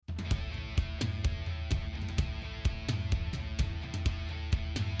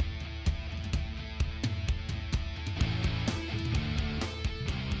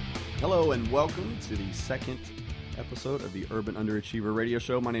Hello and welcome to the second episode of the Urban Underachiever Radio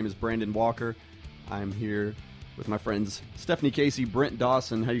Show. My name is Brandon Walker. I'm here with my friends Stephanie Casey, Brent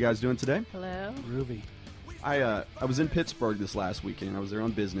Dawson. How you guys doing today? Hello. Groovy. I was in Pittsburgh this last weekend. I was there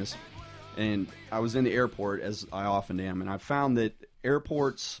on business, and I was in the airport, as I often am, and I found that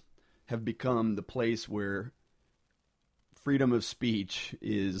airports have become the place where freedom of speech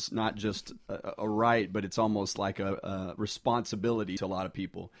is not just a right, but it's almost like a responsibility to a lot of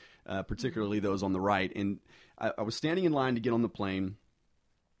people, particularly those on the right. And I was standing in line to get on the plane,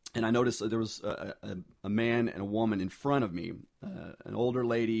 and I noticed that there was a man and a woman in front of me, an older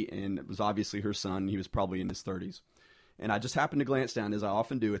lady, and it was obviously her son. He was probably in his 30s. And I just happened to glance down, as I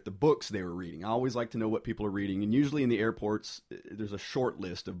often do, at the books they were reading. I always like to know what people are reading. And usually in the airports, there's a short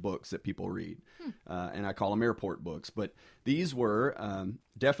list of books that people read. And I call them airport books. But these were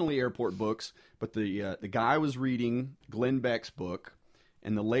definitely airport books. But the guy was reading Glenn Beck's book,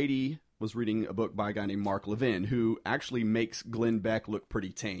 and the lady was reading a book by a guy named Mark Levin, who actually makes Glenn Beck look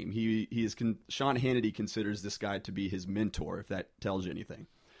pretty tame. Sean Hannity considers this guy to be his mentor, if that tells you anything.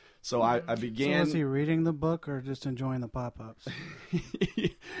 So I began. So was he reading the book or just enjoying the pop-ups?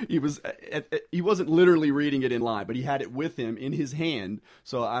 He wasn't literally reading it in line, but he had it with him in his hand.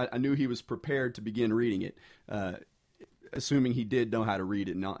 So I knew he was prepared to begin reading it, assuming he did know how to read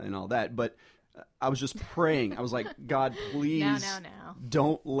it and all that. But I was just praying. I was like, God, please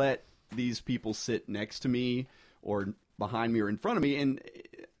don't let these people sit next to me or behind me or in front of me. And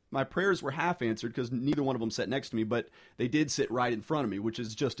my prayers were half answered because neither one of them sat next to me, but they did sit right in front of me, which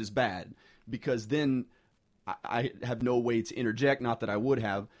is just as bad, because then I have no way to interject, not that I would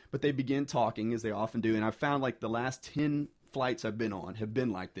have, but they begin talking as they often do. And I found like the last 10 flights I've been on have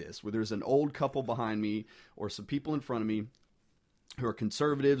been like this, where there's an old couple behind me or some people in front of me who are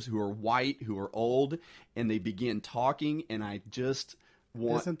conservatives, who are white, who are old, and they begin talking, and I just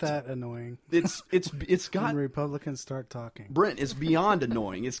Isn't that annoying? It's got when Republicans start talking. Brent, it's beyond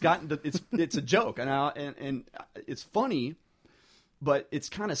annoying. It's a joke, and it's funny, but it's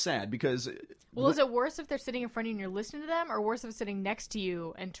kind of sad because. Well, is it worse if they're sitting in front of you and you're listening to them, or worse if they're sitting next to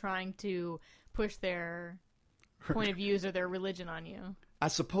you and trying to push their point of views or their religion on you? I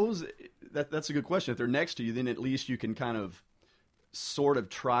suppose that's a good question. If they're next to you, then at least you can kind of, sort of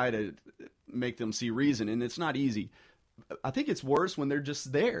try to make them see reason, and it's not easy. I think it's worse when they're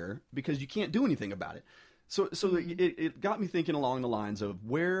just there because you can't do anything about it. So it got me thinking along the lines of,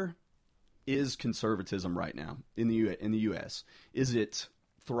 where is conservatism right now in the U.S.? Is it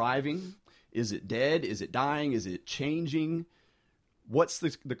thriving? Is it dead? Is it dying? Is it changing? What's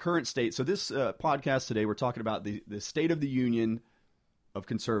the current state? So this podcast today, we're talking about the state of the union of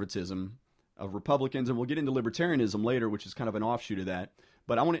conservatism, of Republicans, and we'll get into libertarianism later, which is kind of an offshoot of that.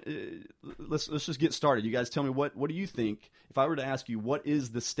 But I want to let's just get started. You guys tell me what do you think? If I were to ask you, what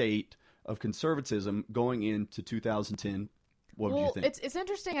is the state of conservatism going into 2010? What would you think? It's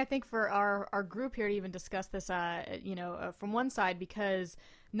interesting, I think, for our group here to even discuss this, from one side, because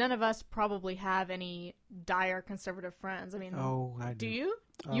none of us probably have any dire conservative friends. I mean, I do you?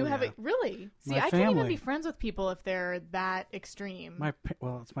 Oh, you have it really? See, I can't even be friends with people if they're that extreme.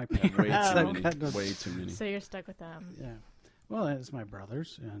 It's my parents. Way too many. So you're stuck with them. Yeah. Well, it's my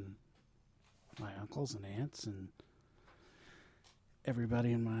brothers and my uncles and aunts and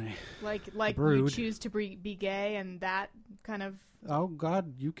everybody in my like brood. You choose to be gay and that kind of. Oh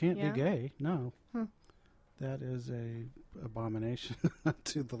God, you can't be gay. No, that is a abomination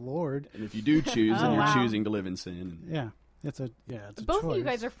to the Lord. And if you do choose, then you're choosing to live in sin. It's a both choice. of you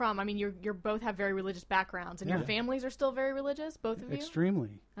guys are from. I mean, you're both have very religious backgrounds, and your families are still very religious. Both of you.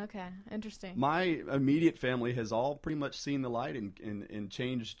 Extremely. Okay, interesting. My immediate family has all pretty much seen the light and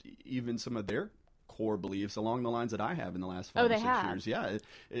changed even some of their core beliefs along the lines that I have in the last 5 or 6 years. Yeah,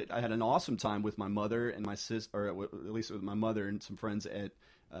 I had an awesome time with my mother and my sister, or at least with my mother and some friends at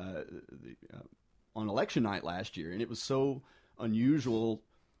on election night last year, and it was so unusual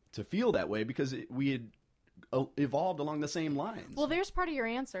to feel that way because we had evolved along the same lines. Well, there's part of your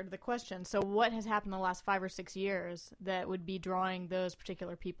answer to the question. So what has happened in the last 5 or 6 years that would be drawing those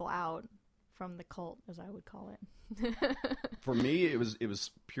particular people out from the cult, as I would call it? For me, it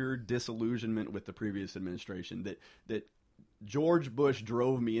was pure disillusionment with the previous administration that George Bush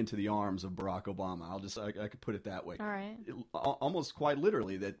drove me into the arms of Barack Obama. I could put it that way. All right. Almost quite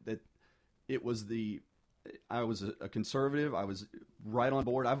literally that it was I was a conservative. I was right on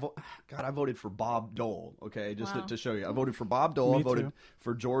board. I voted for Bob Dole. Okay, just to show you, I voted for Bob Dole. I voted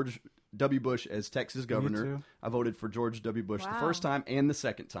for George W. Bush as Texas governor. I voted for George W. Bush the first time and the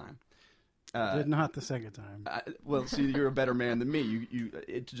second time. Did not the second time. Well, see, you're a better man than me.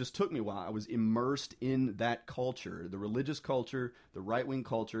 It just took me a while. I was immersed in that culture, the religious culture, the right-wing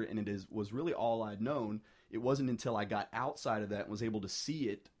culture, and was really all I'd known. It wasn't until I got outside of that and was able to see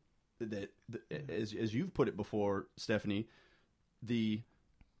it that as you've put it before, Stephanie, the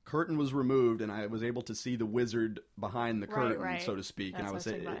curtain was removed, and I was able to see the wizard behind the curtain, so to speak. That's and I was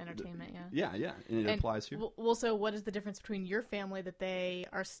talking about entertainment, yeah. Yeah, and it applies here. Well, so what is the difference between your family that they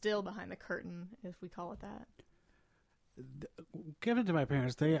are still behind the curtain, if we call it that? Give it to my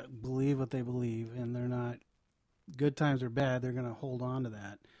parents. They believe what they believe, and they're not good times or bad. They're going to hold on to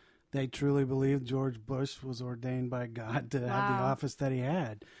that. They truly believe George Bush was ordained by God to have the office that he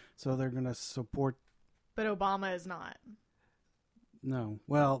had, so they're going to support. But Obama is not. No.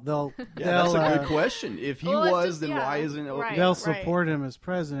 Well, they'll. That's a good question. If he was, then why isn't it? Right, they'll support him as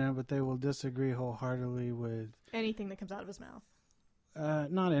president, but they will disagree wholeheartedly with anything that comes out of his mouth.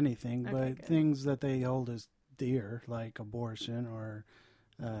 Not anything, Okay, but good. things that they hold as dear, like abortion or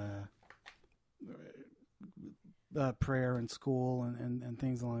prayer in school and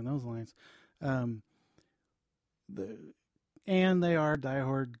things along those lines. And they are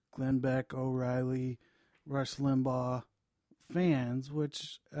diehard Glenn Beck, O'Reilly, Rush Limbaugh fans,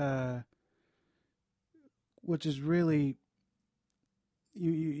 which is really,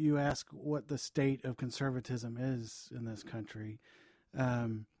 you ask what the state of conservatism is in this country.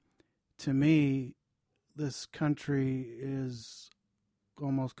 To me, this country is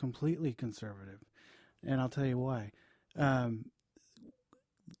almost completely conservative, and I'll tell you why. The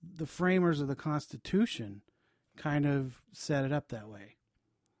framers of the Constitution kind of set it up that way.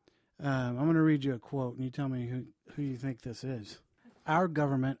 I'm going to read you a quote, and you tell me who you think this is. Our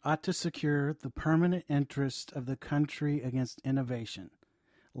government ought to secure the permanent interest of the country against innovation.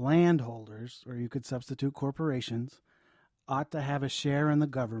 Landholders, or you could substitute corporations, ought to have a share in the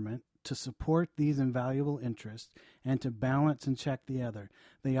government to support these invaluable interests and to balance and check the other.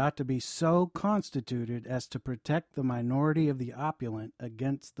 They ought to be so constituted as to protect the minority of the opulent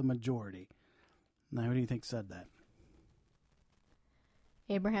against the majority. Now, who do you think said that?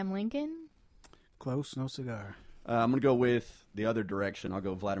 Abraham Lincoln? Close, no cigar. I'm going to go with the other direction. I'll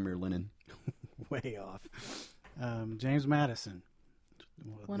go Vladimir Lenin. Way off. James Madison.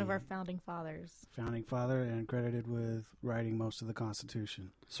 One of our founding fathers. Founding father and credited with writing most of the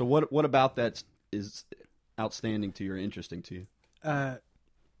Constitution. So what about that is outstanding to you or interesting to you?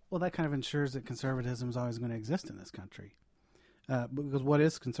 Well, that kind of ensures that conservatism is always going to exist in this country. Because what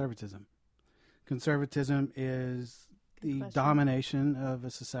is conservatism? Conservatism is the domination of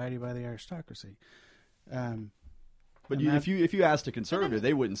a society by the aristocracy. But if you asked a conservative,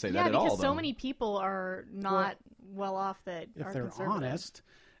 they wouldn't say that at all. Yeah, because so though. many people are not well off that if are they're conservative. honest,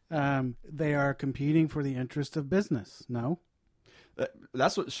 they are competing for the interest of business. No?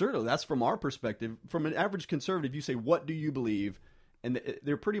 That's from our perspective. From an average conservative, you say, what do you believe? And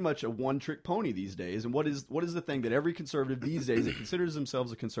they're pretty much a one-trick pony these days. And what is the thing that every conservative these days that considers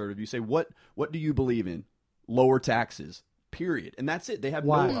themselves a conservative, you say, what do you believe in? Lower taxes, period. And that's it. They have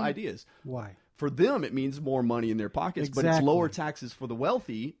no ideas. Why? For them, it means more money in their pockets, Exactly. but it's lower taxes for the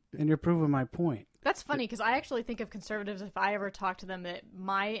wealthy. And you're proving my point. That's funny because I actually think of conservatives, if I ever talk to them, that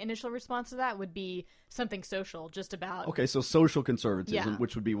my initial response to that would be something social, just about... Okay, so social conservatism, Yeah.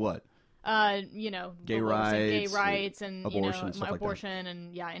 which would be what? Gay rights and abortion, stuff like that. abortion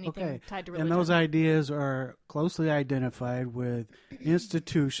and anything tied to religion. And those ideas are closely identified with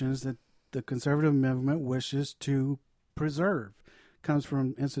institutions that the conservative movement wishes to preserve. It comes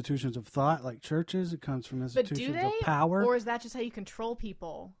from institutions of thought like churches. It comes from institutions of power. Or is that just how you control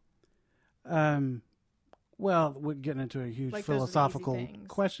people? Well, we're getting into a huge philosophical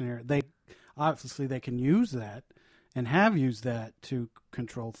question here. They can use that and have used that to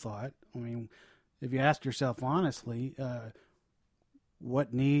control thought. I mean, if you ask yourself honestly,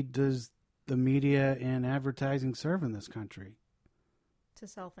 what need does the media and advertising serve in this country? To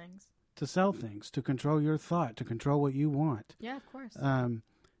sell things. To sell things, to control your thought, to control what you want. Yeah, of course.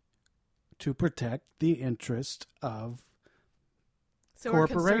 To protect the interest of so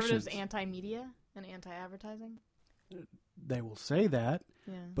corporations. Are conservatives anti-media and anti-advertising? They will say that,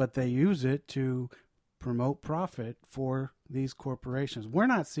 Yeah. but they use it to promote profit for these corporations. We're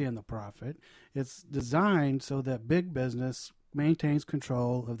not seeing the profit. It's designed so that big business maintains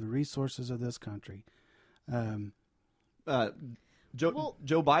control of the resources of this country. Joe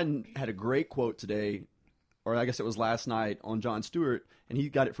Biden had a great quote today, or I guess it was last night, on Jon Stewart, and he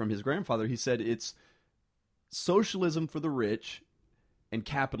got it from his grandfather. He said it's socialism for the rich and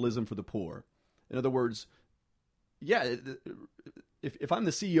capitalism for the poor. In other words, if I'm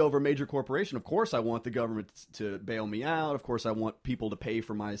the CEO of a major corporation, of course I want the government to bail me out. Of course I want people to pay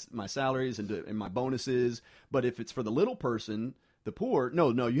for my salaries and my bonuses. But if it's for the little person, the poor,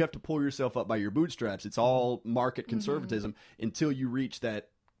 no, you have to pull yourself up by your bootstraps. It's all market conservatism until you reach that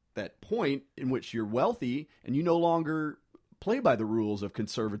point in which you're wealthy and you no longer play by the rules of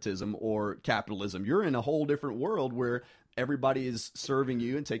conservatism or capitalism. You're in a whole different world where everybody is serving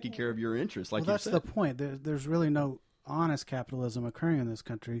you and taking care of your interests. Like that's the point. There's really no honest capitalism occurring in this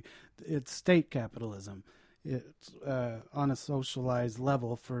country. It's state capitalism. It's on a socialized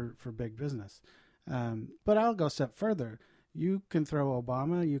level for big business. But I'll go a step further. You can throw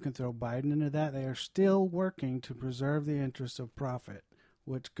Obama, you can throw Biden into that. They are still working to preserve the interests of profit,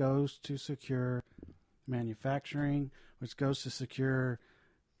 which goes to secure manufacturing, which goes to secure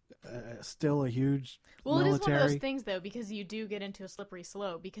still a huge military. It is one of those things, though, because you do get into a slippery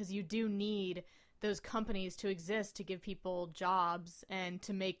slope, because you do need those companies to exist to give people jobs and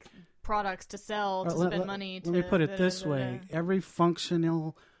to make products to sell, to spend money. Let me put it this way. Every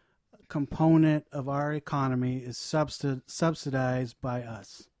functional component of our economy is subsidized by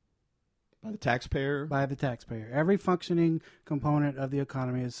us. By the taxpayer? By the taxpayer. Every functioning component of the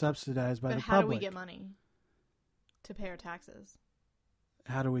economy is subsidized by the public. But how do we get money to pay our taxes?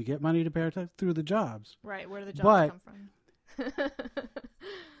 How do we get money to pay our taxes? Through the jobs. Right, where do the jobs come from?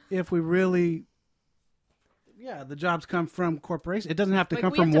 If we really... Yeah, the jobs come from corporations. It doesn't have to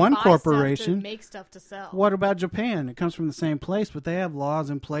come we from have to one buy corporation. Stuff to make stuff to sell. What about Japan? It comes from the same place, but they have laws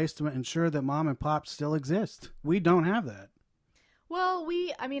in place to ensure that mom and pop still exist. We don't have that. Well,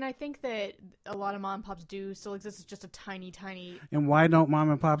 I think that a lot of mom and pops do still exist. It's just a tiny. And why don't mom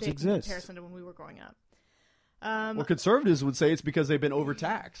and pops exist? In comparison to when we were growing up. Well, conservatives would say it's because they've been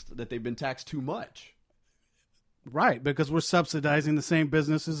overtaxed, that they've been taxed too much. Right, because we're subsidizing the same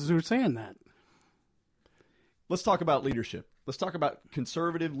businesses who are saying that. Let's talk about leadership. Let's talk about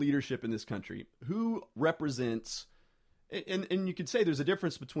conservative leadership in this country. Who represents, and you could say there's a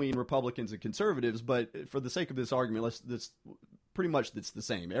difference between Republicans and conservatives, but for the sake of this argument, it's pretty much it's the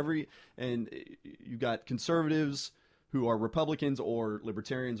same. And you've got conservatives who are Republicans or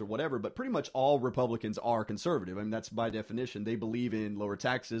libertarians or whatever, but pretty much all Republicans are conservative. I mean, that's by definition. They believe in lower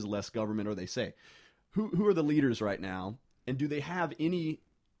taxes, less government, or they say. Who are the leaders right now, and do they have any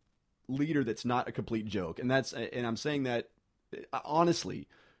leader that's not a complete joke? And I'm saying that honestly,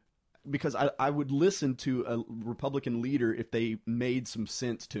 because I would listen to a Republican leader if they made some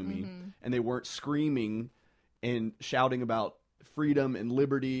sense to me and they weren't screaming and shouting about freedom and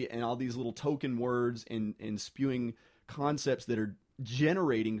liberty and all these little token words and spewing concepts that are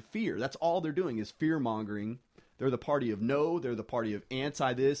generating fear. That's all they're doing is fear mongering. They're the party of no. They're the party of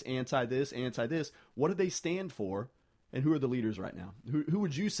anti-this, anti-this, anti-this. What do they stand for? And who are the leaders right now? Who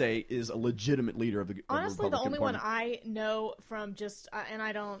would you say is a legitimate leader of the Honestly, Republican the only Party? one I know from just and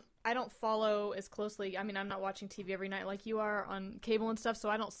I don't follow as closely. I mean, I'm not watching TV every night like you are on cable and stuff, so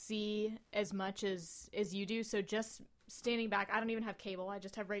I don't see as much as you do. So just standing back, I don't even have cable. I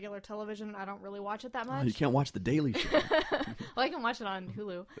just have regular television. I don't really watch it that much. Oh, you can't watch The Daily Show. Well, I can watch it on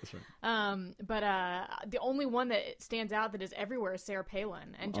Hulu. That's right. But the only one that stands out that is everywhere is Sarah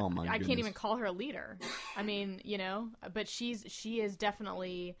Palin, and I can't even call her a leader. I mean, but she is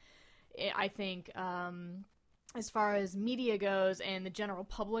definitely, I think, as far as media goes and the general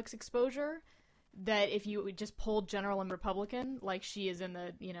public's exposure, that if you just polled general and Republican, like she is in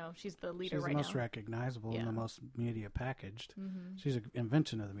the, she's the leader right now. She's the most recognizable and the most media packaged. Mm-hmm. She's an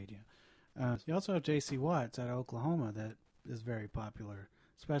invention of the media. You also have J.C. Watts out of Oklahoma that is very popular,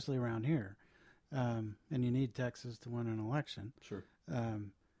 especially around here. And you need Texas to win an election. Sure.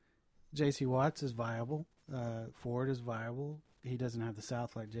 J.C. Watts is viable. Ford is viable. He doesn't have the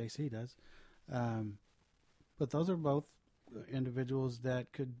South like J.C. does. But those are both individuals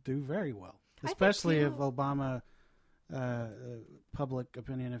that could do very well. Especially if Obama, public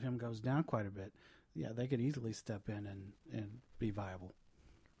opinion of him goes down quite a bit. Yeah, they could easily step in and be viable.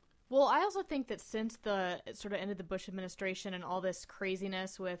 Well, I also think that since it sort of ended the Bush administration and all this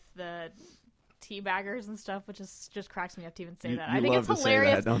craziness with the teabaggers and stuff, which just cracks me up to even say that. I think it's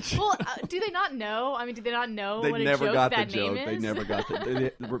hilarious. That, don't you? Well, do they not know? I mean, do they not know they what a never joke got that the name joke. is? They never got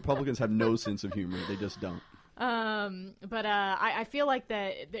the Republicans have no sense of humor. They just don't. But I feel like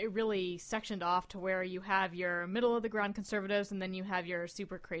that they really sectioned off to where you have your middle of the ground conservatives and then you have your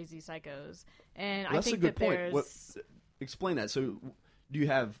super crazy psychos. And well, I think a good that point. Explain that. So do you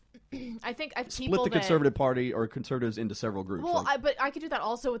have I think split the conservative party or conservatives into several groups? Well, but I could do that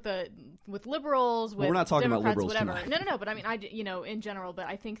also with liberals, with we're not talking Democrats, about liberals whatever. tonight. No. But I mean, in general. But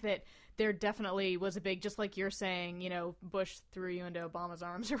I think that there definitely was a big, just like you're saying, Bush threw you into Obama's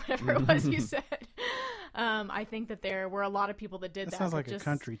arms or whatever it was you said. I think that there were a lot of people that did that. Sounds like a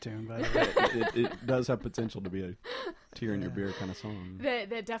country tune, by the way. It does have potential to be a tear in your beer kind of song.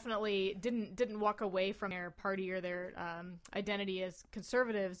 That definitely didn't walk away from their party or their identity as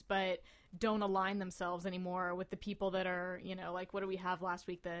conservatives, but don't align themselves anymore with the people that are, like what do we have last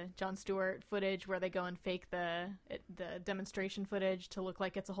week? The Jon Stewart footage where they go and fake the demonstration footage to look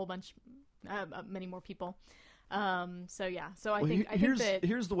like it's a whole bunch, many more people. So I think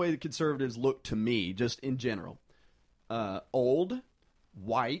here's the way the conservatives look to me, just in general. Old,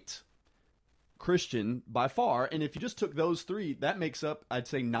 white, Christian by far, and if you just took those three, that makes up, I'd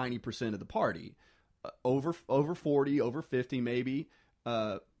say, 90% of the party. Over 40, over 50 maybe.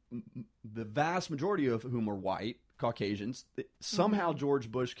 The vast majority of whom are white, Caucasians. Somehow George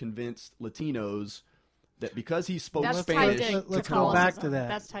Bush convinced Latinos that because he spoke Spanish... Let's go back to that.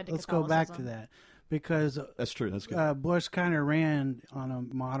 That's tied to Let's go back to that. Because that's true. That's good. Bush kind of ran on a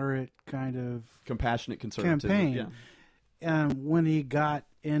moderate kind of compassionate conservatism campaign. Yeah. And when he got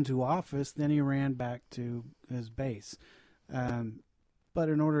into office, then he ran back to his base. But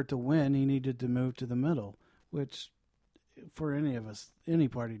in order to win, he needed to move to the middle, which for any of us, any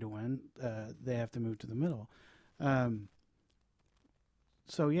party to win, they have to move to the middle.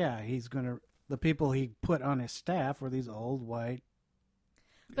 So yeah, the people he put on his staff were these old white.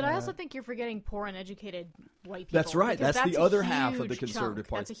 But I also think you're forgetting poor and educated white people. That's right. That's the other half of the conservative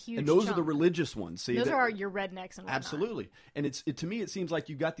party. That's a huge and those chunk. are the religious ones. See, those are your rednecks and whatnot. Absolutely. And to me, it seems like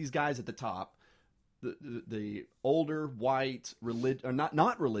you've got these guys at the top, the older, white, or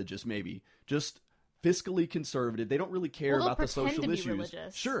not religious maybe, just fiscally conservative. They don't really care about the social issues.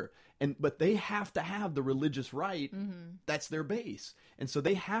 Religious. Sure. But they have to have the religious right. Mm-hmm. That's their base. And so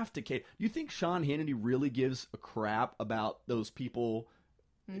they have to care. You think Sean Hannity really gives a crap about those people?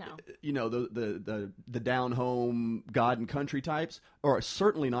 No. The down home God and country types, or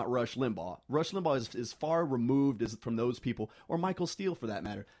certainly not Rush Limbaugh. Rush Limbaugh is far removed from those people, or Michael Steele for that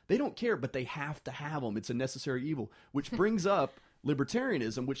matter. They don't care, but they have to have them. It's a necessary evil, which brings up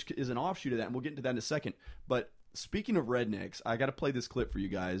libertarianism, which is an offshoot of that, and we'll get into that in a second. But speaking of rednecks, I got to play this clip for you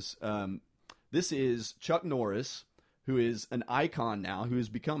guys. This is Chuck Norris, who is an icon now, who has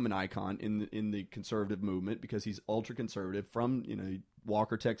become an icon in the conservative movement because he's ultra conservative from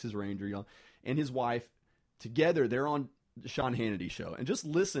Walker, Texas Ranger, and his wife together. They're on the Sean Hannity show, and just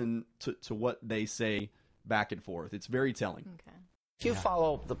listen to what they say back and forth. It's very telling. Okay. You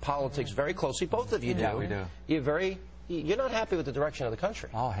follow the politics very closely. Both of you do. Yeah, we do. You're not happy with the direction of the country.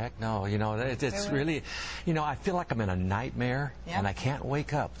 Oh, heck no. It's really, I feel like I'm in a nightmare, and I can't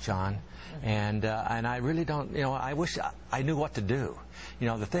wake up, John. And I really don't, I wish I knew what to do.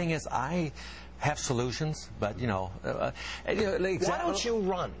 The thing is, I have solutions, but, why don't you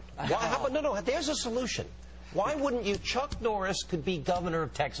run? No, there's a solution. Why wouldn't you? Chuck Norris could be governor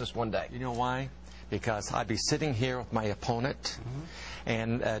of Texas one day. You know why? Because I'd be sitting here with my opponent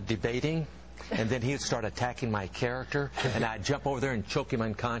and debating, and then he'd start attacking my character, and I'd jump over there and choke him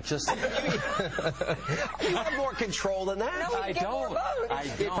unconscious. You have more control than that. No, I don't.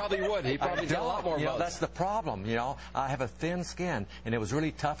 He probably would. He probably get a lot more votes. That's the problem. I have a thin skin, and it was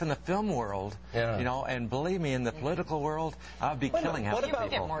really tough in the film world. Yeah. And believe me, in the political world, I'd be killing half the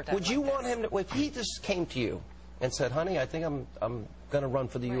people. Would you want him to? If he just came to you and said, "Honey, I think I'm going to run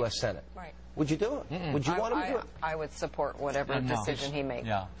for the U.S. Senate." Right. Would you do it? Mm-mm. Would you want him to do it? I would support whatever decision he makes.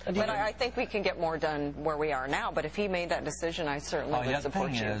 Yeah. But I think we can get more done where we are now. But if he made that decision, I certainly would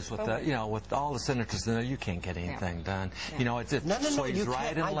support you. The thing is, with all the senators in there, you can't get anything done. No, so he's you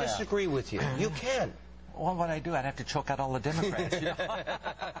right can't. and left. I disagree with you. You can. Well, what I do, I'd have to choke out all the Democrats.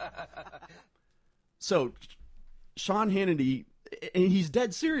 So, Sean Hannity, and he's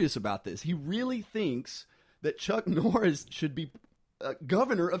dead serious about this. He really thinks that Chuck Norris should be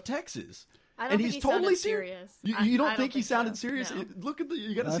governor of Texas. I don't think he's totally serious. You don't think he sounded so. serious? No. Look at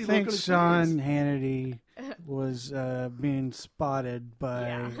you got to see. I think look at Sean Hannity was being spotted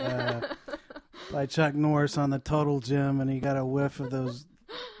by Chuck Norris on the Total Gym, and he got a whiff of those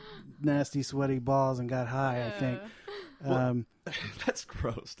nasty, sweaty balls and got high. I think. Well, that's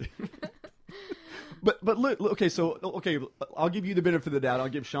gross, dude. But look, okay, I'll give you the benefit of the doubt. I'll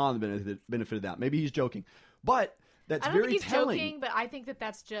give Sean the benefit of the doubt. Maybe he's joking, but. That's I don't very think he's telling. joking, but I think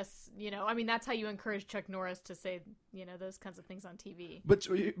that's just, that's how you encourage Chuck Norris to say, those kinds of things on TV. But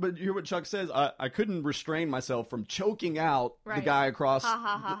you hear what Chuck says. I couldn't restrain myself from choking out the guy across. Ha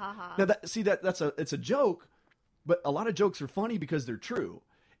ha ha ha ha. Now it's a joke, but a lot of jokes are funny because they're true.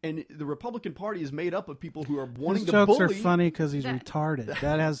 And the Republican Party is made up of people who are wanting to bully. His jokes are funny because he's retarded.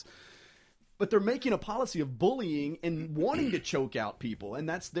 That has. But they're making a policy of bullying and wanting to choke out people, and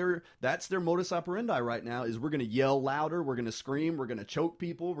that's their modus operandi right now. Is we're going to yell louder, we're going to scream, we're going to choke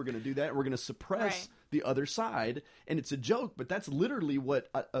people, we're going to do that, we're going to suppress the other side. And it's a joke, but that's literally what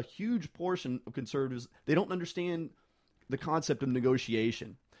a huge portion of conservatives, they don't understand the concept of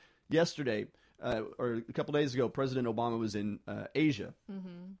negotiation. Yesterday, or a couple days ago, President Obama was in Asia.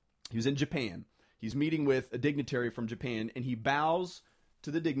 Mm-hmm. He was in Japan. He's meeting with a dignitary from Japan, and he bows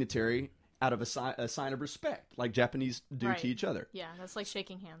to the dignitary out of a sign of respect, like Japanese do to each other. Yeah, that's like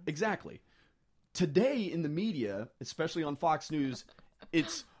shaking hands. Exactly. Today in the media, especially on Fox News,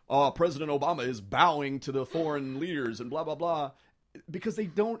 it's, President Obama is bowing to the foreign leaders and blah, blah, blah, because they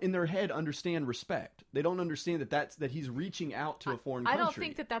don't, in their head, understand respect. They don't understand that he's reaching out to a foreign country. I don't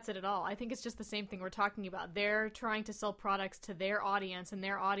think that that's it at all. I think it's just the same thing we're talking about. They're trying to sell products to their audience, and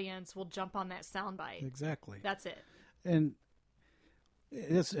their audience will jump on that soundbite. Exactly. That's it. And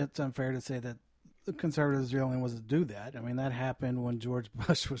it's unfair to say that the conservatives are the only ones that do that. I mean, that happened when George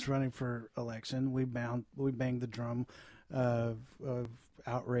Bush was running for election. We banged the drum of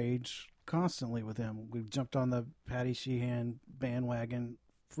outrage constantly with him. We've jumped on the Patty Sheehan bandwagon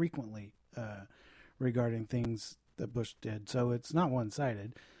frequently regarding things that Bush did. So it's not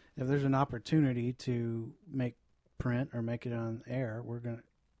one-sided. If there's an opportunity to make print or make it on air,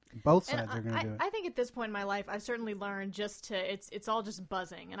 both sides are going to do it. I think at this point in my life, I've certainly learned it's all just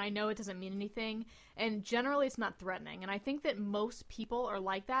buzzing, and I know it doesn't mean anything, and generally it's not threatening. And I think that most people are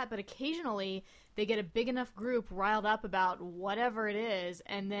like that, but occasionally they get a big enough group riled up about whatever it is,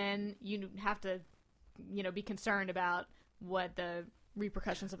 and then you have to, be concerned about what the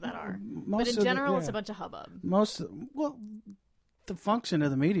repercussions of that are. But in general, it's a bunch of hubbub. The function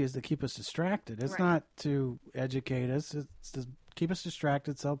of the media is to keep us distracted. It's not to educate us. It's to keep us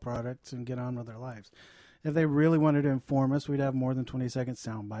distracted, sell products, and get on with our lives. If they really wanted to inform us, we'd have more than 20-second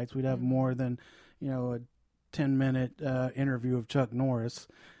sound bites. We'd have more than, a 10-minute interview of Chuck Norris.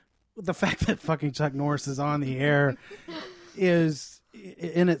 The fact that fucking Chuck Norris is on the air is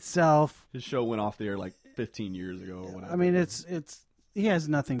in itself. His show went off the air like 15 years ago or whatever. I mean, it's he has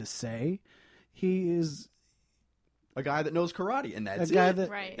nothing to say. He is a guy that knows karate, and that's it.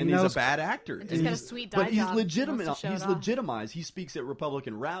 Right. And he's a bad actor. And he's got a sweet dye But he's job. legitimate. He's legitimized. He speaks at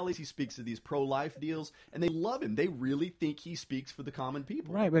Republican rallies. He speaks at these pro-life deals, and they love him. They really think he speaks for the common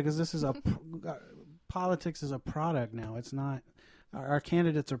people. Right, because this is politics is a product now. It's not. Our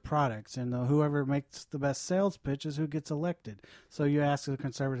candidates are products, and whoever makes the best sales pitch is who gets elected. So you ask if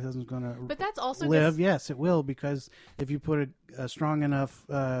conservatism is going to but that's also live. Yes, it will, because if you put a strong enough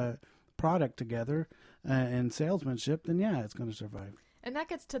product together and salesmanship, then it's going to survive. And that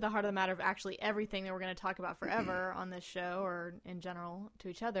gets to the heart of the matter of actually everything that we're going to talk about forever on this show, or in general to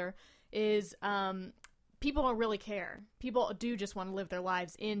each other, is people don't really care. People do just want to live their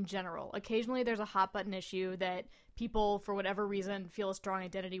lives in general. Occasionally there's a hot button issue that people, for whatever reason, feel a strong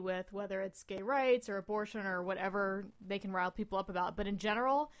identity with, whether it's gay rights or abortion or whatever they can rile people up about. But in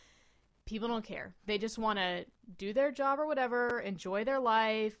general, people don't care. They just want to do their job or whatever, enjoy their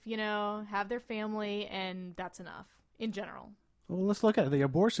life, have their family, and that's enough in general. Well, let's look at it. The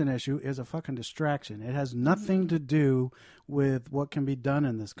abortion issue is a fucking distraction. It has nothing to do with what can be done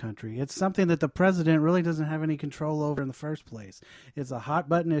in this country. It's something that the president really doesn't have any control over in the first place. It's a hot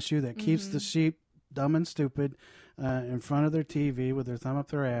button issue that keeps the sheep dumb and stupid in front of their TV with their thumb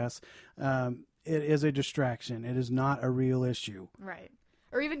up their ass. It is a distraction. It is not a real issue. Right.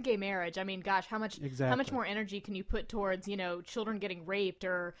 Or even gay marriage. I mean, gosh, how much more energy can you put towards, children getting raped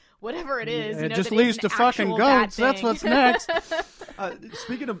or whatever it is? It just leads to fucking goats. That's what's next.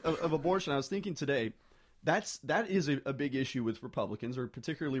 Speaking of abortion, I was thinking today, that is a big issue with Republicans, or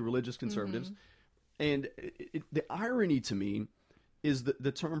particularly religious conservatives. And the irony to me is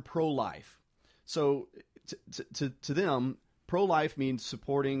the term pro-life. So to them, pro-life means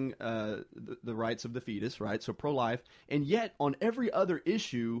supporting the rights of the fetus, right? So pro-life. And yet, on every other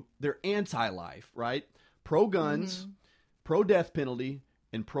issue, they're anti-life, right? Pro-guns, pro-death penalty,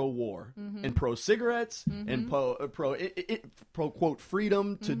 and pro-war. And pro-cigarettes, and pro quote,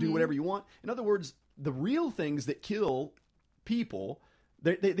 freedom to do whatever you want. In other words, the real things that kill people,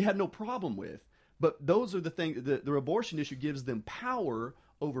 they have no problem with. But those are the things, the abortion issue gives them power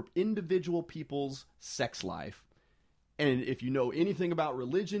over individual people's sex life. And if you know anything about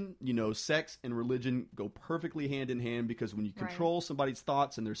religion, sex and religion go perfectly hand in hand, because when you control somebody's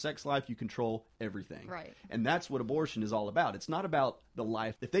thoughts and their sex life, you control everything. Right. And that's what abortion is all about. It's not about the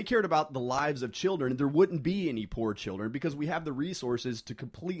life. If they cared about the lives of children, there wouldn't be any poor children, because we have the resources to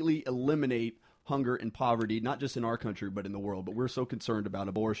completely eliminate hunger and poverty, not just in our country, but in the world. But we're so concerned about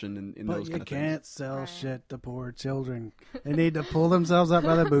abortion and those kind of things. But you can't sell shit to poor children. They need to pull themselves up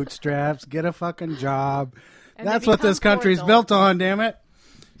by the bootstraps, get a fucking job. And that's what this country's built on, damn it.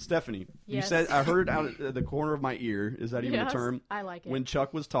 Stephanie, you said, I heard out at the corner of my ear, is that even a term? I like it. When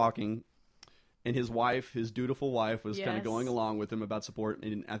Chuck was talking, and his wife, his dutiful wife, was kind of going along with him about support.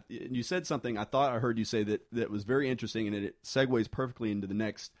 And you said something I thought I heard you say that was very interesting, and it segues perfectly into the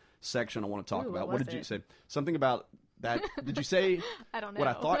next section I want to talk about. What did you say? Something about that. Did you say? I don't know. What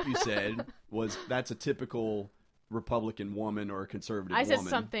I thought you said was that's a typical Republican woman or a conservative woman. I said woman.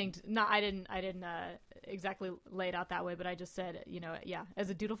 something. No, I didn't exactly lay it out that way, but I just said, as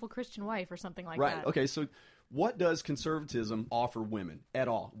a dutiful Christian wife or something like that. Right. Okay. So, what does conservatism offer women at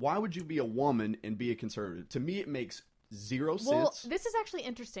all? Why would you be a woman and be a conservative? To me, it makes zero sense. Well, this is actually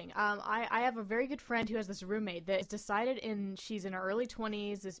interesting. I have a very good friend who has this roommate that has decided she's in her early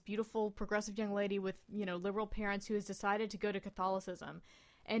 20s, this beautiful progressive young lady with, liberal parents who has decided to go to Catholicism.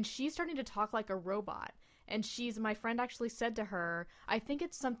 And she's starting to talk like a robot. And my friend actually said to her, I think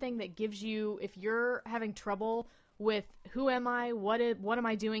it's something that gives you, if you're having trouble with who am I, what am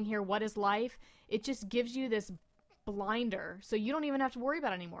I doing here, what is life, it just gives you this blinder. So you don't even have to worry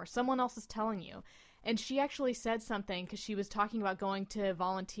about it anymore. Someone else is telling you. And she actually said something because she was talking about going to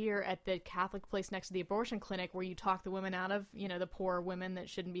volunteer at the Catholic place next to the abortion clinic where you talk the women out of, the poor women that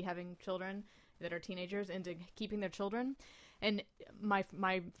shouldn't be having children, that are teenagers, into keeping their children. And my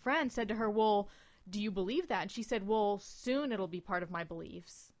friend said to her, well, do you believe that? And she said, well, soon it'll be part of my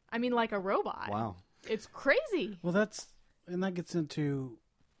beliefs. I mean, like a robot. Wow. It's crazy. Well, that gets into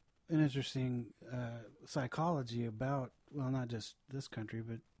an interesting psychology about, well, not just this country,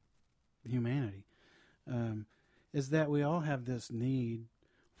 but humanity. Is that we all have this need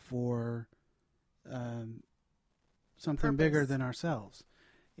for something bigger than ourselves.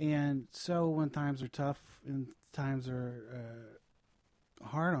 And so when times are tough and times are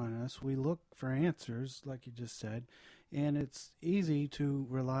hard on us, we look for answers, like you just said, and it's easy to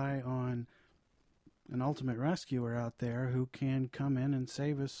rely on an ultimate rescuer out there who can come in and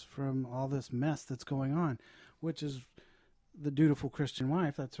save us from all this mess that's going on, which is the dutiful Christian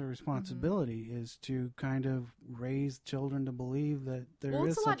wife. That's her responsibility, is to kind of raise children to believe that there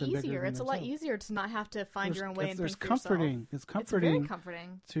is something bigger than themselves. It's a lot easier to not have to find your own way and think for yourself. It's comforting. It's very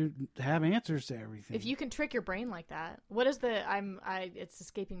comforting to have answers to everything. If you can trick your brain like that. What is it's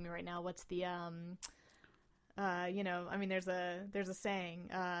escaping me right now. What's the there's a saying,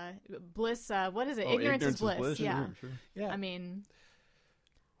 bliss, what is it? Ignorance is bliss. Yeah. Sure. Yeah. I mean,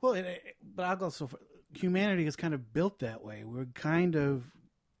 well, but I'll go so far. Humanity is kind of built that way. We kind of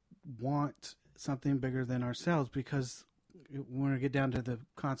want something bigger than ourselves because when we get down to the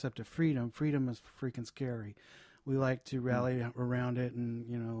concept of freedom is freaking scary. We like to rally around it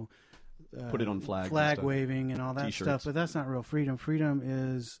and, put it on flags, flag waving and all that T-shirts. stuff. But that's not real freedom. Freedom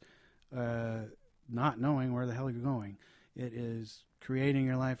is not knowing where the hell you're going. It is creating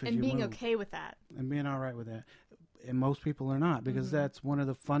your life as you move. And being okay with that. And being all right with that. And most people are not, because that's one of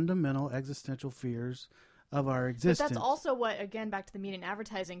the fundamental existential fears of our existence. But that's also what, again, back to the media and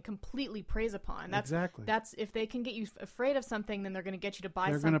advertising, completely preys upon. Exactly. That's if they can get you afraid of something, then they're going to get you to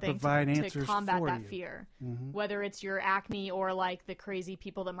buy something to combat that you. Fear. Mm-hmm. Whether it's your acne or like the crazy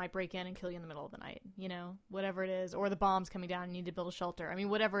people that might break in and kill you in the middle of the night, whatever it is, or the bombs coming down and you need to build a shelter. I mean,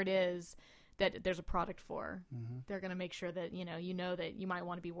 whatever it is that there's a product for, they're going to make sure that you know that you might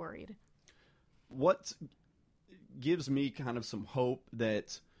want to be worried. What gives me kind of some hope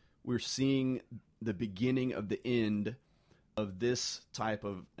that we're seeing the beginning of the end of this type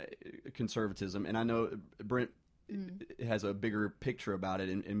of conservatism, and I know Brent has a bigger picture about it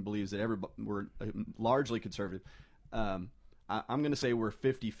and believes that we're largely conservative. I'm going to say we're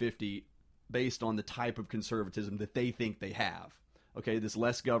 50-50 based on the type of conservatism that they think they have. Okay, this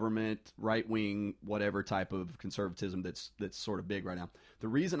less government, right-wing, whatever type of conservatism that's sort of big right now. The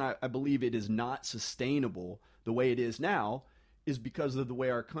reason I believe it is not sustainable the way it is now is because of the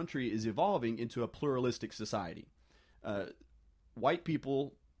way our country is evolving into a pluralistic society. White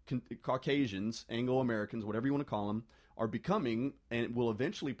people, Caucasians, Anglo-Americans, whatever you want to call them, are becoming, and will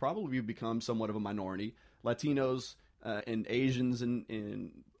eventually probably become, somewhat of a minority. Latinos and Asians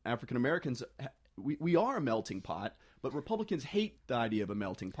and African-Americans, we are a melting pot. But Republicans hate the idea of a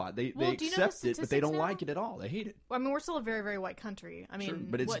melting pot. They accept it, but they don't like it at all. They hate it. Well, I mean, we're still a very, very white country. I mean, sure,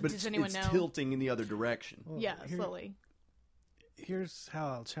 but does anyone know? Tilting in the other direction. Well, yeah, slowly. Here's how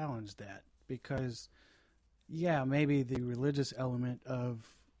I'll challenge that, because, yeah, maybe the religious element of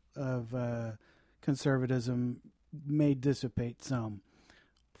conservatism may dissipate some.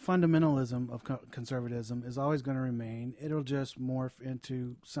 Fundamentalism of conservatism is always going to remain. It'll just morph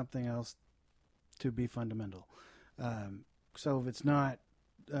into something else to be fundamental. So if it's not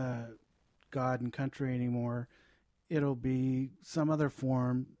God and country anymore, it'll be some other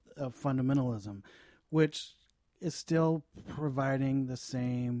form of fundamentalism, which is still providing the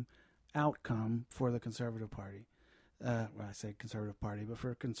same outcome for the conservative party. Well, I say conservative party, but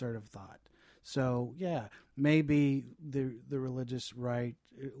for conservative thought. So yeah, maybe the religious right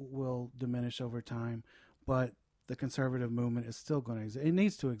will diminish over time, but the conservative movement is still going to exist. It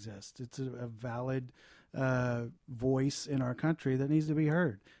needs to exist. It's a valid voice in our country that needs to be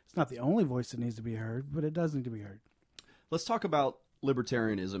heard. It's not the only voice that needs to be heard, but it does need to be heard. Let's talk about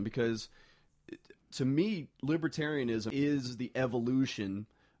libertarianism, because to me, libertarianism is the evolution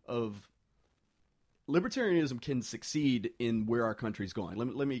of... Libertarianism can succeed in where our country's going.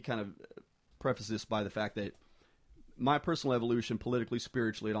 Let me kind of preface this by the fact that my personal evolution, politically,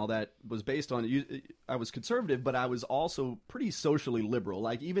 spiritually, and all that, was based on... I was conservative, but I was also pretty socially liberal.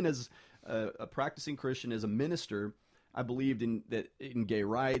 Like, even as a practicing Christian, as a minister, I believed in gay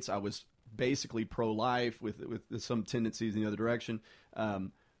rights. I was basically pro-life with some tendencies in the other direction.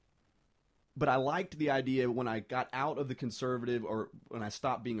 But I liked the idea when I got out of the conservative, or when I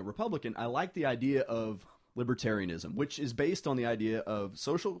stopped being a Republican, I liked the idea of libertarianism, which is based on the idea of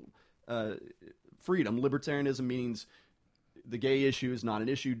social freedom. Libertarianism means the gay issue is not an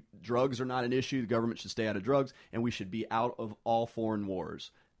issue, drugs are not an issue, the government should stay out of drugs, and we should be out of all foreign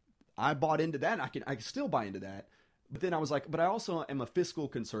wars. I bought into that, and I can still buy into that. But then I was like, but I also am a fiscal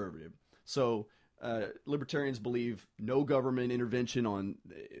conservative. So libertarians believe no government intervention on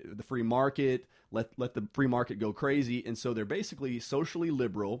the free market, let the free market go crazy, and so they're basically socially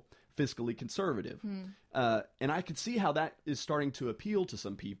liberal, fiscally conservative. And I could see how that is starting to appeal to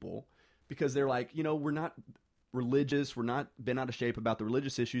some people, because they're like, we're not religious, we're not bent out of shape about the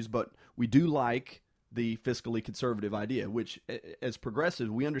religious issues, but we do like the fiscally conservative idea, which, as progressives,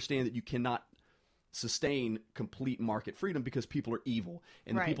 we understand that you cannot sustain complete market freedom because people are evil,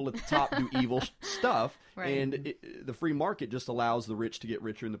 and the people at the top do evil stuff, and the free market just allows the rich to get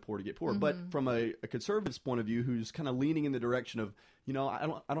richer and the poor to get poorer. But from a conservative's point of view, who's kind of leaning in the direction of,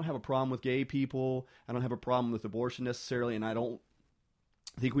 I don't have a problem with gay people, I don't have a problem with abortion necessarily, and I don't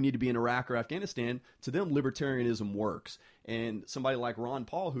think we need to be in Iraq or Afghanistan, to them libertarianism works. And somebody like Ron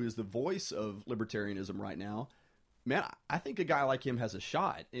Paul, who is the voice of libertarianism right now, man, I think a guy like him has a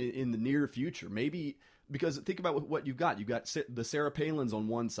shot in the near future. Maybe because think about what you've got. You've got the Sarah Palins on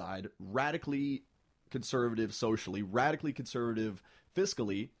one side, radically conservative socially, radically conservative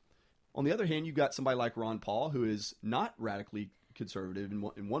fiscally. On the other hand, you've got somebody like Ron Paul, who is not radically conservative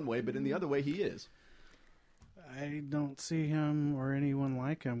in one way, but in the other way he is. I don't see him or anyone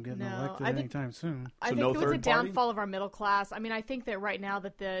like him getting elected anytime soon. I think with the downfall of our middle class, I mean, I think that right now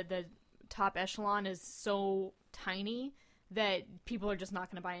that the top echelon is so tiny that people are just not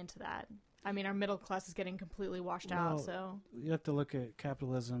going to buy into that. I mean, our middle class is getting completely washed out. So you have to look at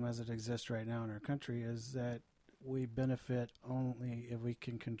capitalism as it exists right now in our country, is that we benefit only if we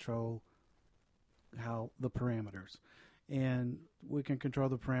can control the parameters. And we can control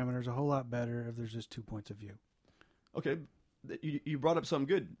the parameters a whole lot better if there's just 2 points of view. Okay, you brought up something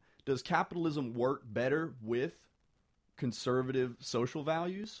good. Does capitalism work better with conservative social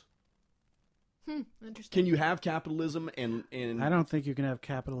values? Interesting. Can you have capitalism and I don't think you can have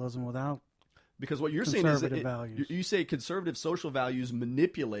capitalism without, because what you're saying is that you say conservative social values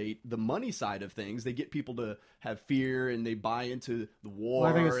manipulate the money side of things. They get people to have fear and they buy into the war.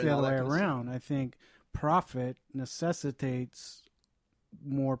 Well, I think it's the other way around. I think profit necessitates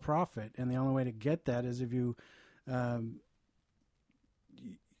more profit, and the only way to get that is if you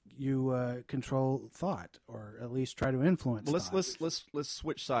control thought, or at least try to influence. Well, let's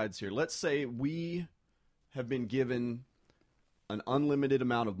switch sides here. Let's say we have been given an unlimited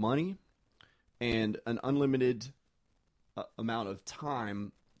amount of money and an unlimited amount of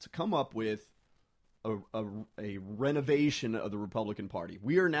time to come up with a renovation of the Republican Party.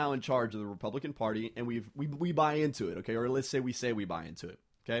 We are now in charge of the Republican Party, and we buy into it, okay? Or let's say we buy into it,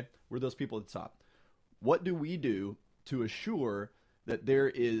 okay? We're those people at the top. What do we do to assure that there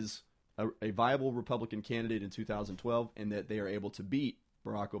is a viable Republican candidate in 2012 and that they are able to beat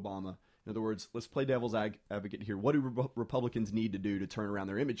Barack Obama? In other words, let's play devil's advocate here. What do Republicans need to do to turn around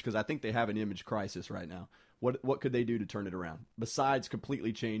their image? Because I think they have an image crisis right now. What could they do to turn it around besides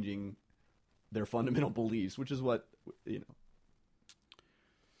completely changing their fundamental beliefs, which is what, do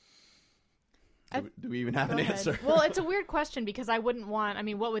we even have an answer? Well, it's a weird question because I wouldn't want, I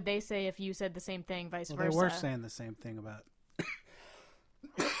mean, what would they say if you said the same thing, vice versa? They were saying the same thing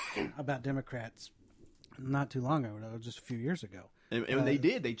about Democrats not too long ago, just a few years ago. And they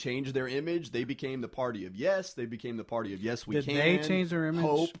did. They changed their image. They became the party of yes. They became the party of yes, we can. Did they change their image,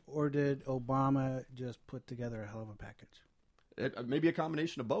 hope, or did Obama just put together a hell of a package? Maybe a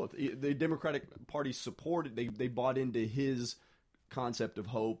combination of both. The Democratic Party supported, they bought into his concept of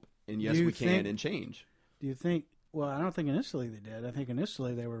hope and yes, we can and change. Do you think, well, I don't think initially they did. I think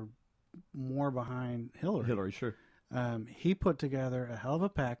initially they were more behind Hillary. Hillary, sure. He put together a hell of a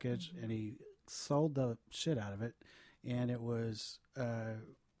package, and he sold the shit out of it, and it was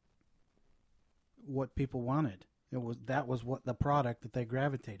what people wanted. That was what the product that they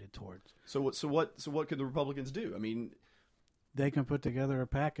gravitated towards. So what could the Republicans do? I mean, they can put together a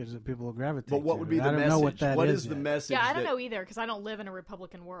package that people will gravitate to. But what would be the message? I don't know what that is. What is the message? Yeah, I don't know either because I don't live in a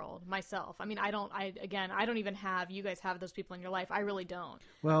Republican world myself. I mean, I don't even have. You guys have those people in your life. I really don't.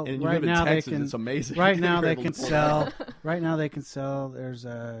 Well, and right now Texas, they can. It's amazing. Right now they can sell. Right now they can sell. There's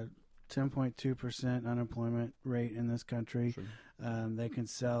a 10.2% unemployment rate in this country. Sure. They can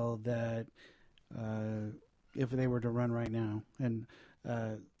sell that if they were to run right now, and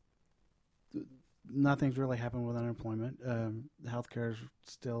nothing's really happened with unemployment. Healthcare is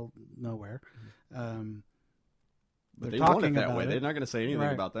still nowhere. But they want it that way. They're not going to say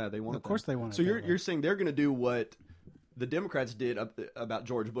anything about that. They want Of course they want it. So you're saying they're going to do what the Democrats did about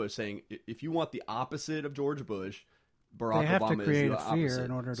George Bush, saying if you want the opposite of George Bush, Barack Obama is the opposite.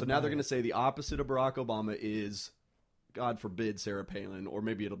 In order so now they're going to say the opposite of Barack Obama is, God forbid, Sarah Palin, or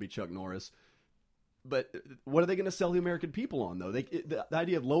maybe it'll be Chuck Norris. But what are they going to sell the American people on, though? The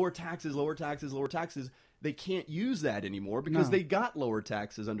idea of lower taxes, they can't use that anymore because they got lower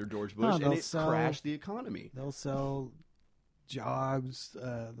taxes under George Bush, and it crashed the economy. They'll sell jobs.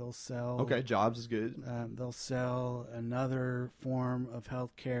 They'll sell... Okay, jobs is good. They'll sell another form of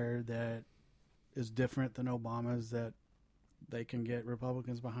health care that is different than Obama's that they can get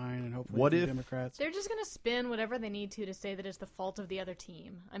Republicans behind and hopefully Democrats. They're just going to spin whatever they need to say that it's the fault of the other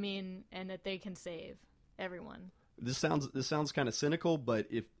team. I mean, and that they can save everyone. This sounds kind of cynical, but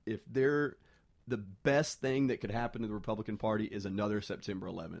if they're the best thing that could happen to the Republican Party is another September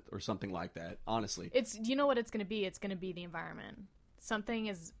 11th or something like that. Honestly, you know what it's going to be? It's going to be the environment. Something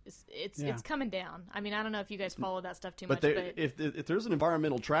it's coming down. I mean, I don't know if you guys follow that stuff too much. But if there's an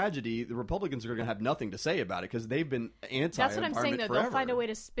environmental tragedy, the Republicans are going to have nothing to say about it because they've been anti-environment That's what I'm saying, though. Forever. They'll find a way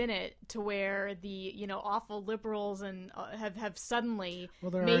to spin it to where the awful liberals and have suddenly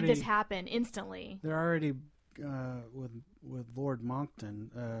made this happen instantly. They're already with Lord Monckton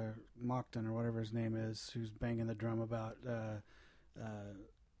or whatever his name is, who's banging the drum about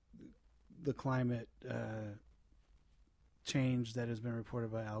the climate change that has been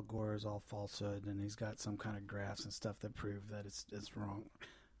reported by Al Gore is all falsehood, and he's got some kind of graphs and stuff that prove that it's wrong.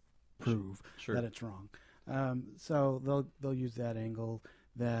 That it's wrong. So they'll use that angle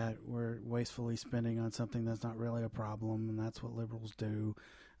that we're wastefully spending on something that's not really a problem, and that's what liberals do.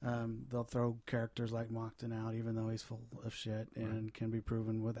 They'll throw characters like Monckton out, even though he's full of shit and can be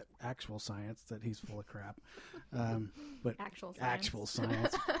proven with actual science that he's full of crap. But actual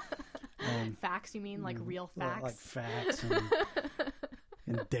science. Facts, you mean? Like real facts? Like facts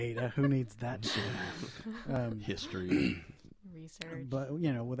and data. Who needs that shit? History. Research. But,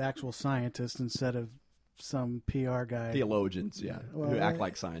 with actual scientists instead of some PR guy. Theologians, who act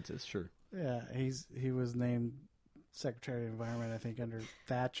like scientists, sure. Yeah, he was named Secretary of Environment, I think, under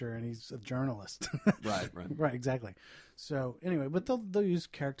Thatcher, and he's a journalist. Right. Right, exactly. So anyway, but they'll use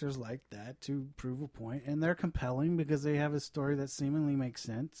characters like that to prove a point, and they're compelling because they have a story that seemingly makes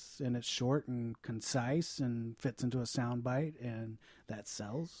sense, and it's short and concise and fits into a soundbite, and that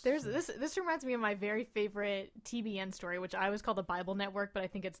sells. This reminds me of my very favorite TBN story, which I always call the Bible Network, but I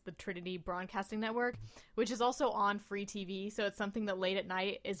think it's the Trinity Broadcasting Network, which is also on free TV. So it's something that late at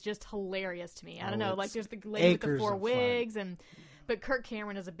night is just hilarious to me. I don't know, like there's the lady with the 4 wigs But Kirk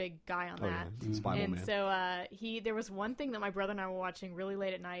Cameron is a big guy on that. Yeah. He's Bible man. So there was one thing that my brother and I were watching really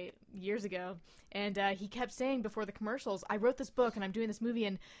late at night years ago, and he kept saying before the commercials, I wrote this book and I'm doing this movie,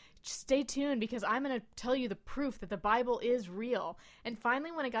 and stay tuned because I'm going to tell you the proof that the Bible is real. And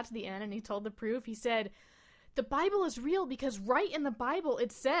finally, when I got to the end and he told the proof, he said, the Bible is real because right in the Bible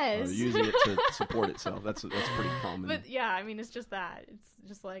it says... they're using it to support itself. That's pretty common. But yeah, I mean, it's just that. It's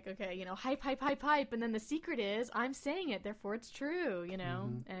just like, okay, hype. And then the secret is, I'm saying it, therefore it's true,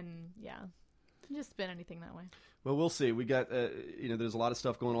 Mm-hmm. And yeah, just spin anything that way. Well, we'll see. We got, there's a lot of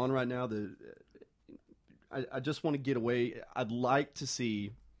stuff going on right now. I just want to get away. I'd like to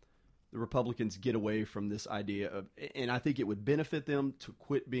see the Republicans get away from this idea of, and I think it would benefit them to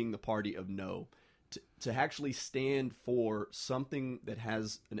quit being the party of no. To actually stand for something that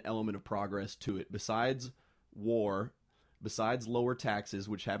has an element of progress to it, besides war, besides lower taxes,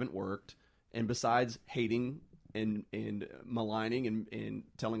 which haven't worked, and besides hating and maligning and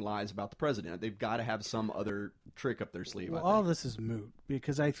telling lies about the president. They've got to have some other trick up their sleeve. Well, all this is moot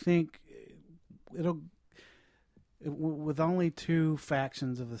because I think with only 2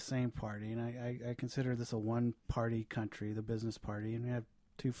 factions of the same party, and I consider this a one-party country, the business party, and we have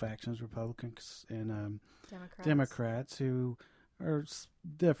 2 factions, Republicans and Democrats, who are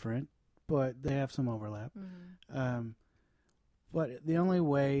different, but they have some overlap. Mm-hmm. But the only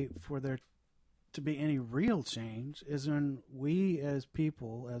way for there to be any real change is when we as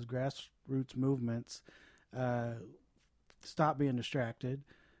people, as grassroots movements, stop being distracted,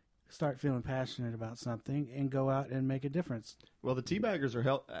 start feeling passionate about something, and go out and make a difference. Well, the teabaggers are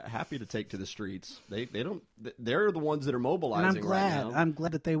happy to take to the streets. They're the ones that are mobilizing. And I'm glad. Right now. I'm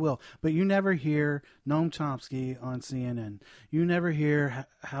glad that they will. But you never hear Noam Chomsky on CNN. You never hear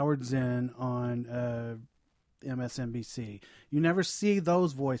Howard Zinn on MSNBC. You never see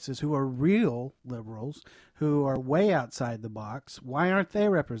those voices who are real liberals, who are way outside the box. Why aren't they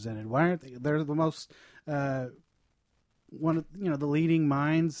represented? Why aren't they? They're the most one of the leading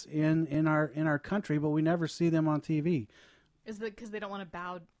minds in our country, but we never see them on TV. Is it because they don't want to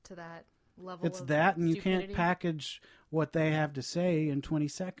bow to that level? It's of that, and stupidity? you can't package what they have to say in 20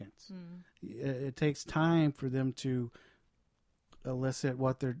 seconds. It takes time for them to elicit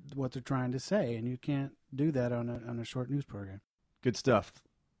what they're trying to say, and you can't do that on a short news program. Good stuff.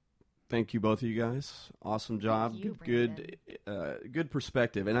 Thank you, both of you guys. Awesome job. You, good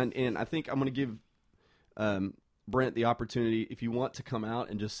perspective, and I think I'm going to give Brent the opportunity. If you want to come out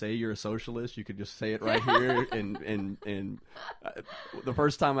and just say you're a socialist, you could just say it right here. and the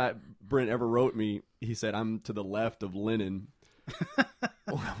first time Brent ever wrote me, he said, "I'm to the left of Lenin,"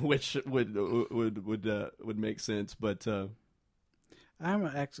 which would make sense, but. I'm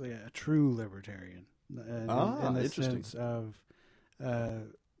actually a true libertarian in the sense of so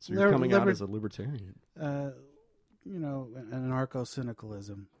you're coming out as a libertarian.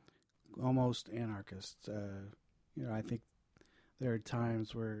 Anarcho-syndicalism, almost anarchist. I think there are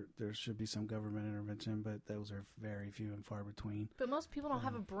times where there should be some government intervention, but those are very few and far between. But most people don't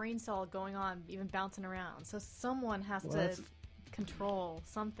have a brain cell going on, even bouncing around. So someone has to control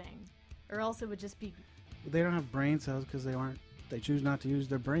something, or else it would just be. They don't have brain cells because they choose not to use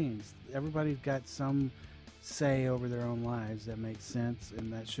their brains. Everybody's got some say over their own lives that makes sense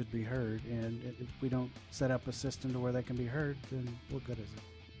and that should be heard. And if we don't set up a system to where they can be heard, then what good is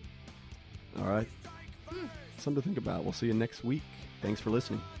it? All right. Something to think about. We'll see you next week. Thanks for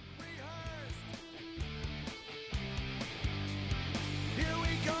listening.